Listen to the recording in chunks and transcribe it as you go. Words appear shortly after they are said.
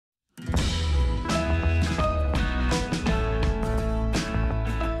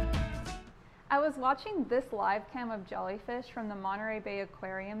was watching this live cam of jellyfish from the Monterey Bay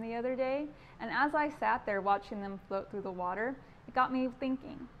Aquarium the other day, and as I sat there watching them float through the water, it got me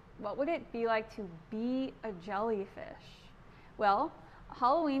thinking, what would it be like to be a jellyfish? Well,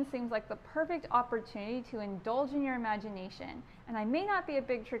 Halloween seems like the perfect opportunity to indulge in your imagination, and I may not be a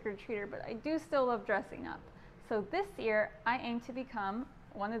big trick-or-treater, but I do still love dressing up. So this year, I aim to become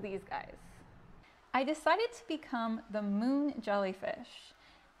one of these guys. I decided to become the moon jellyfish.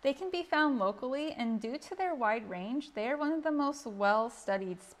 They can be found locally, and due to their wide range, they are one of the most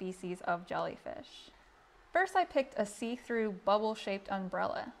well-studied species of jellyfish. First, I picked a see-through bubble-shaped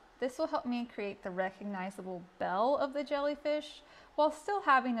umbrella. This will help me create the recognizable bell of the jellyfish while still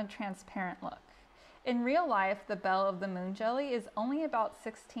having a transparent look. In real life, the bell of the moon jelly is only about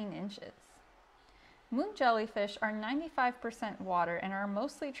 16 inches. Moon jellyfish are 95% water and are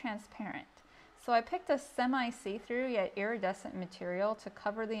mostly transparent. So I picked a semi-see-through yet iridescent material to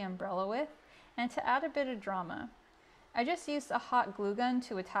cover the umbrella with and to add a bit of drama. I just used a hot glue gun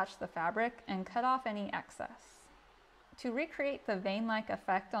to attach the fabric and cut off any excess. To recreate the vein-like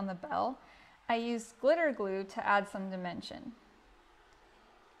effect on the bell, I used glitter glue to add some dimension.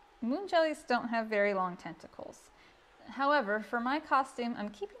 Moon jellies don't have very long tentacles. However, for my costume, I'm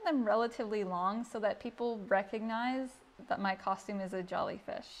keeping them relatively long so that people recognize that my costume is a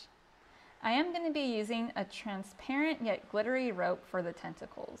jellyfish. I am going to be using a transparent yet glittery rope for the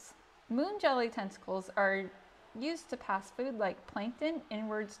tentacles. Moon jelly tentacles are used to pass food like plankton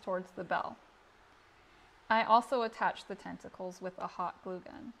inwards towards the bell. I also attached the tentacles with a hot glue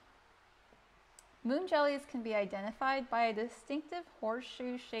gun. Moon jellies can be identified by a distinctive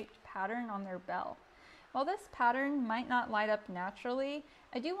horseshoe-shaped pattern on their bell. While this pattern might not light up naturally,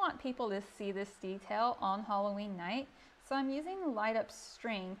 I do want people to see this detail on Halloween night, so I'm using light up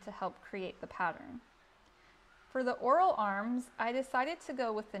string to help create the pattern. For the oral arms, I decided to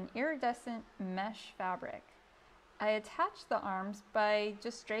go with an iridescent mesh fabric. I attached the arms by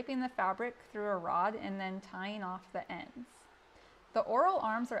just draping the fabric through a rod and then tying off the ends. The oral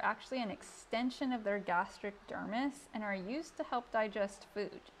arms are actually an extension of their gastric dermis and are used to help digest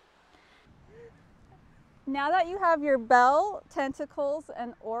food. Now that you have your bell, tentacles,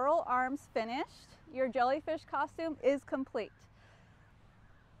 and oral arms finished, your jellyfish costume is complete.